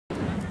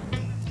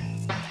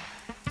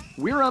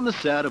We're on the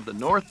set of the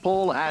North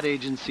Pole Ad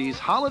Agency's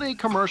holiday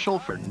commercial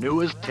for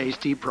newest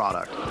tasty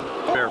product,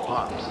 Bear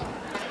Pops.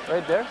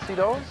 Right there, see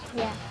those?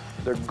 Yeah.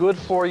 They're good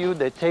for you,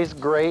 they taste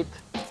great.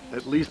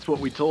 At least what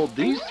we told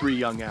these three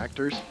young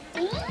actors.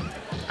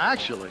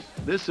 Actually,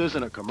 this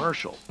isn't a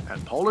commercial,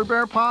 and Polar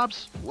Bear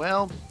Pops,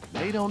 well,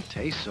 they don't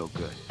taste so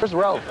good. Where's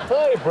Ralph?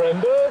 Hi,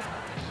 Brenda.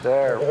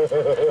 There.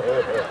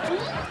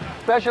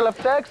 Special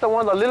effects, I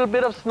want a little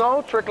bit of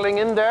snow trickling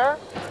in there.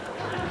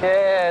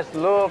 Yes,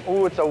 look.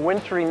 Ooh, it's a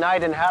wintry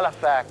night in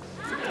Halifax.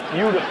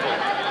 Beautiful.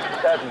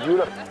 That's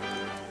beautiful.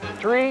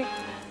 3,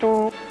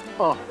 2,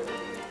 oh.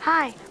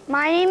 Hi,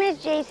 my name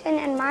is Jason,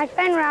 and my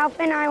friend Ralph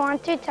and I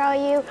want to tell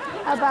you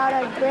about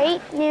a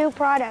great new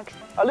product.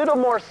 A little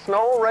more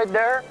snow right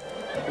there.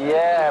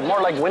 Yeah, more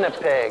like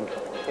Winnipeg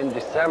in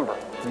December.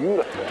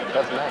 Beautiful.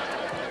 That's nice.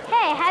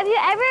 Hey, have you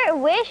ever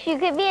wished you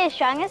could be as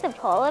strong as a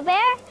polar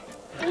bear?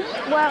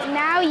 Well,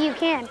 now you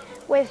can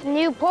with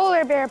new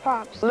Polar Bear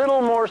Pops. A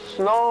little more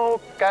snow,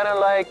 kind of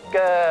like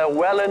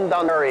Welland,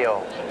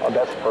 Ontario. Oh,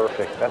 that's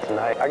perfect. That's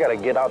nice. I got to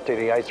get out to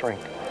the ice rink.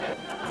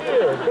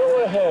 Here,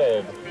 go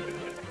ahead.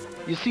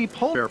 You see,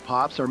 Polar Bear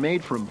Pops are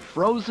made from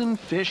frozen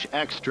fish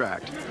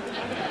extract,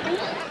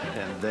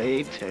 and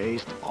they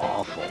taste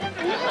awful.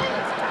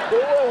 Go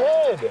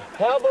ahead.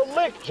 Have a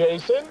lick,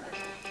 Jason.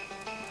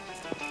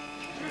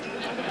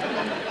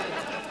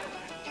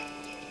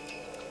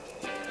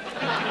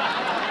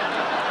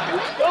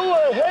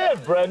 Go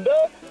ahead,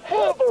 Brenda.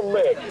 Have a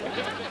lick.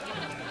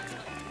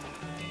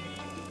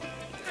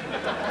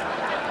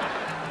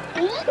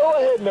 Go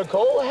ahead,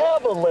 Nicole.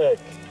 Have a lick.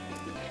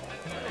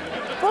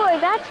 Boy,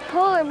 that's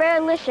polar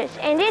bear-licious,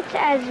 and it's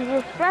as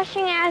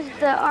refreshing as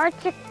the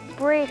Arctic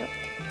breeze.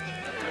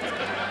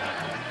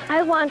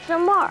 I want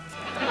some more.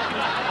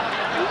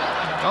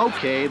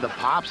 Okay, the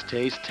Pops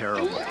taste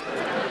terrible.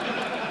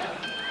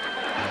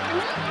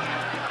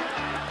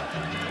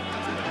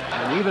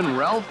 And even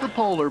Ralph the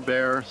Polar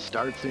Bear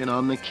starts in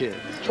on the kids.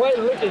 Try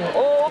licking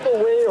all the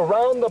way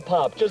around the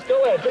pop. Just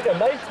go ahead, take a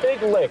nice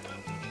big lick.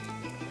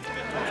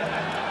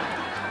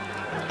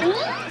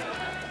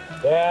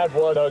 That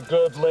was a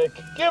good lick.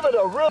 Give it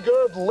a real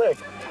good lick.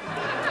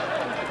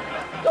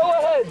 Go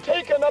ahead,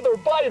 take another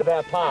bite of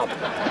that pop.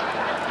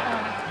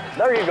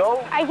 There you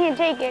go. I can't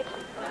take it.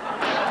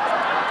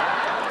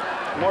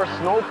 More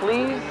snow,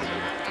 please.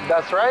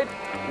 That's right.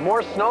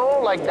 More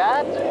snow like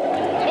that.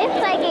 It's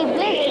like a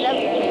blizzard of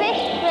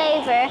fish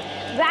flavor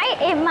right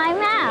in my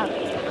mouth.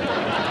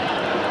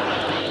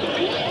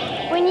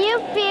 When you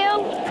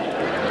feel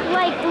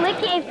like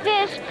licking a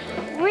fish,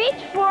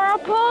 reach for a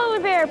polar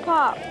bear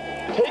pop.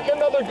 Take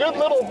another good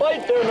little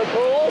bite there,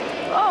 Nicole.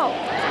 Oh.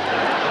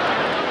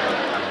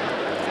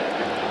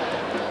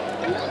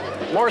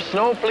 More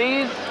snow,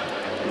 please.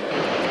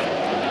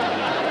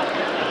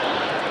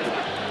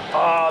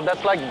 Oh,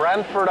 that's like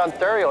Brantford,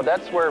 Ontario.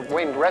 That's where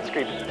Wayne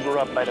Gretzky grew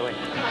up, by the way.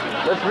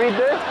 Let's read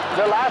this.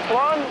 The last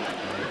one.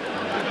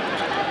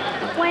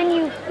 When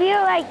you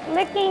feel like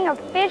licking a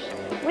fish,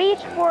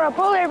 reach for a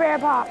Polar Bear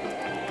Pop.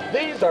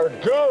 These are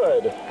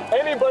good.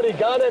 Anybody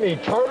got any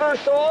tartar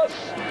sauce?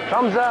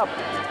 Thumbs up.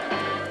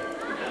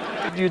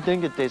 What do you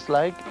think it tastes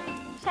like?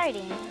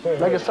 Sardine.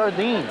 Like a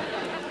sardine.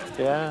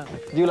 Yeah.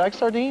 Do you like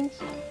sardines?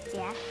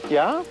 Yes.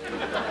 Yeah?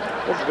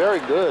 That's very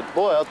good.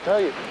 Boy, I'll tell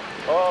you.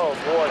 Oh,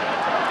 boy.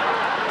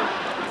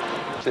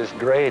 This is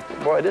great.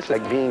 Boy, this is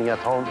like being at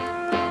home.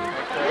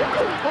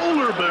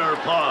 Polar Bear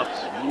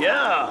Pops,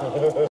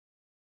 yeah!